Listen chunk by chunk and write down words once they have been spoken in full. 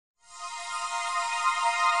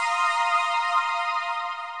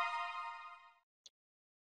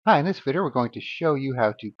Hi, in this video we're going to show you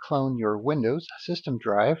how to clone your Windows system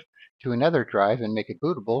drive to another drive and make it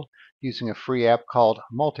bootable using a free app called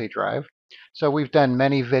Multi-Drive. So we've done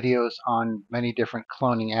many videos on many different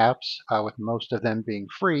cloning apps, with most of them being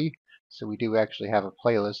free. So we do actually have a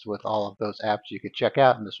playlist with all of those apps you could check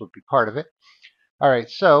out, and this would be part of it. Alright,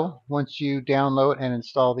 so once you download and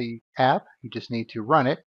install the app, you just need to run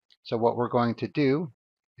it. So what we're going to do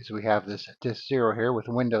is we have this disk 0 here with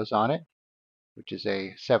Windows on it, which is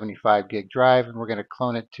a 75 gig drive, and we're going to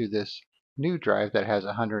clone it to this new drive that has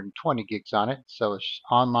 120 gigs on it. So it's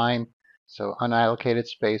online, so unallocated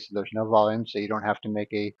space, so there's no volume, so you don't have to make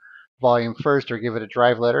a volume first or give it a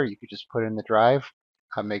drive letter. You could just put in the drive,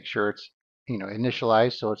 make sure it's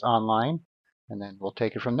initialized so it's online, and then we'll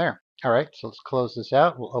take it from there. All right, so let's close this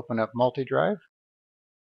out. We'll open up multi-drive.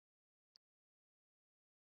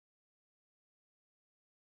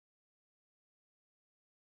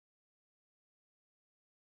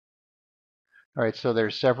 All right, so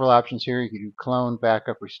there's several options here. You can do clone,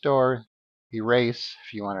 backup, restore, erase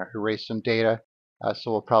if you want to erase some data.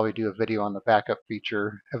 So we'll probably do a video on the backup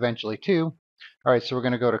feature eventually too. All right, so we're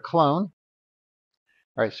going to go to clone.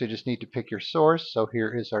 All right, so you just need to pick your source. So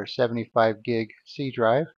here is our 75 gig C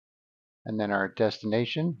drive, and then our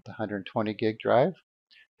destination, the 120 gig drive.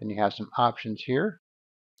 Then you have some options here.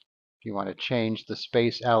 If you want to change the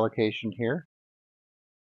space allocation here,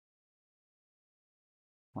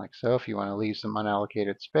 like so, if you want to leave some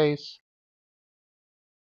unallocated space.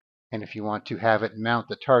 And if you want to have it mount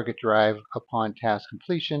the target drive upon task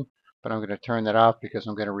completion, but I'm going to turn that off because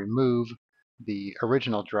I'm going to remove the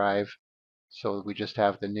original drive, so we just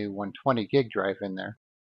have the new 120 gig drive in there.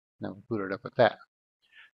 Then we'll boot it up with that.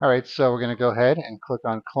 All right, so we're going to go ahead and click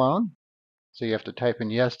on clone. So you have to type in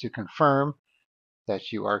yes to confirm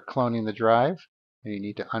that you are cloning the drive, and you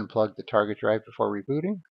need to unplug the target drive before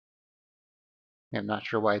rebooting. I'm not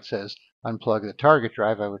sure why it says unplug the target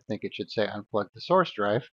drive. I would think it should say unplug the source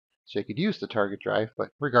drive, so you could use the target drive, but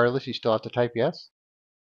regardless, you still have to type yes.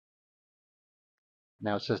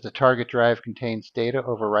 Now it says the target drive contains data,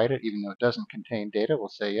 overwrite it. Even though it doesn't contain data, we'll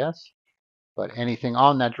say yes. But anything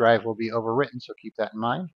on that drive will be overwritten, so keep that in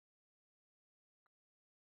mind.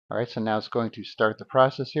 All right, so now it's going to start the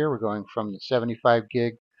process here. We're going from the 75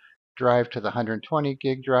 gig drive to the 120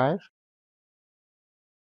 gig drive.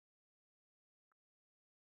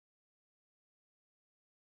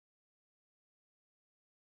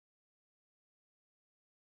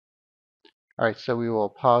 All right, so we will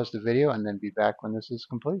pause the video and then be back when this is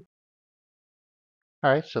complete.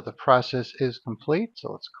 All right, so the process is complete.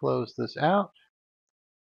 So let's close this out.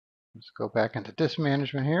 Let's go back into disk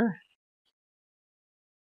management here.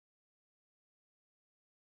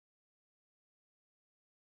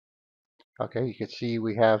 Okay, you can see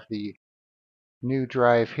we have the new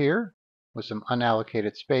drive here with some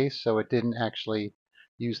unallocated space, so it didn't actually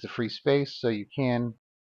use the free space, so you can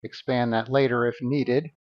expand that later if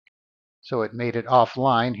needed. So it made it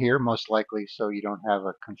offline here, most likely, so you don't have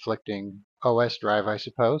a conflicting OS drive, I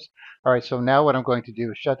suppose. All right, so now what I'm going to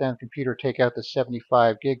do is shut down the computer, take out the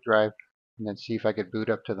 75 gig drive, and then see if I could boot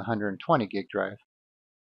up to the 120 gig drive.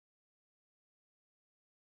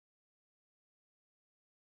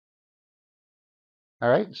 All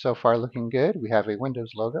right, so far looking good. We have a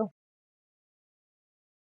Windows logo.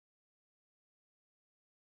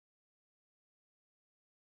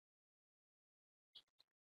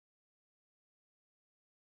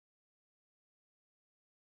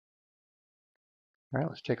 All right,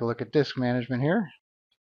 let's take a look at disk management here.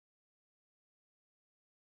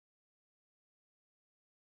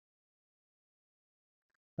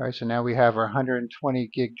 All right, so now we have our 120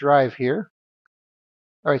 gig drive here.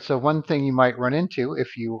 All right, so one thing you might run into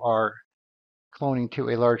if you are cloning to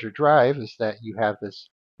a larger drive is that you have this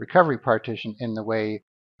recovery partition in the way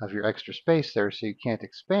of your extra space there, so you can't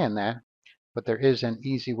expand that. But there is an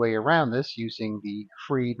easy way around this using the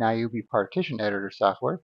free NIUBI Partition Editor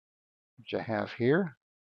software, which I have here.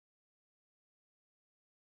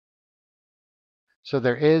 So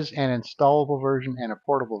there is an installable version and a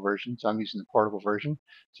portable version, so I'm using the portable version.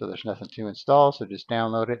 So there's nothing to install, so just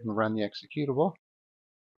download it and run the executable.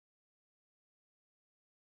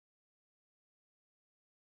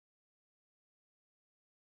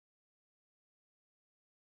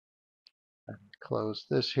 Close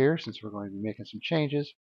this here since we're going to be making some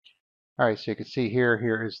changes. All right, so you can see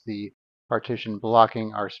here is the partition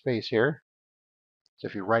blocking our space here. So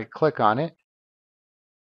if you right click on it,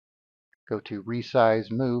 go to resize,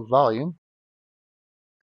 move, volume,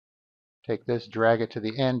 take this, drag it to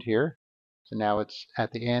the end here. So now it's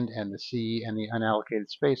at the end and the C and the unallocated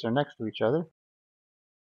space are next to each other.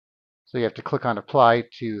 So you have to click on apply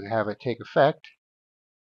to have it take effect.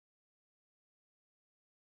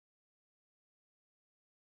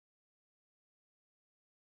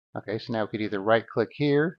 Okay, so now we could either right click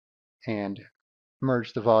here and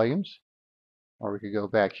merge the volumes, or we could go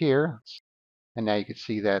back here, and now you can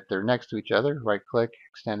see that they're next to each other. Right click,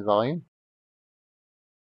 extend volume,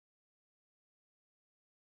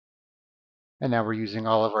 and now we're using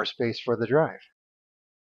all of our space for the drive.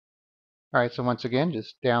 Alright, so once again,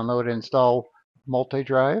 just download and install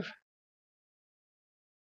multi-drive.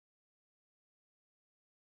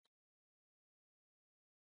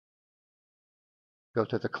 Go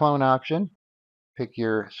to the clone option, pick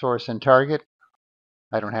your source and target.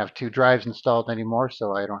 I don't have two drives installed anymore,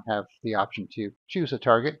 so I don't have the option to choose a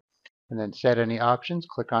target. And then set any options,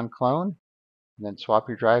 click on clone, and then swap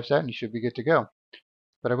your drives out, and you should be good to go.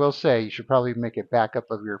 But I will say you should probably make a backup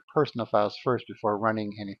of your personal files first before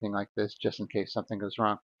running anything like this, just in case something goes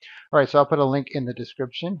wrong. Alright, so I'll put a link in the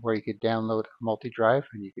description where you could download multi-drive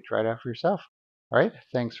and you could try it out for yourself. Alright,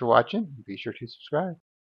 thanks for watching. Be sure to subscribe.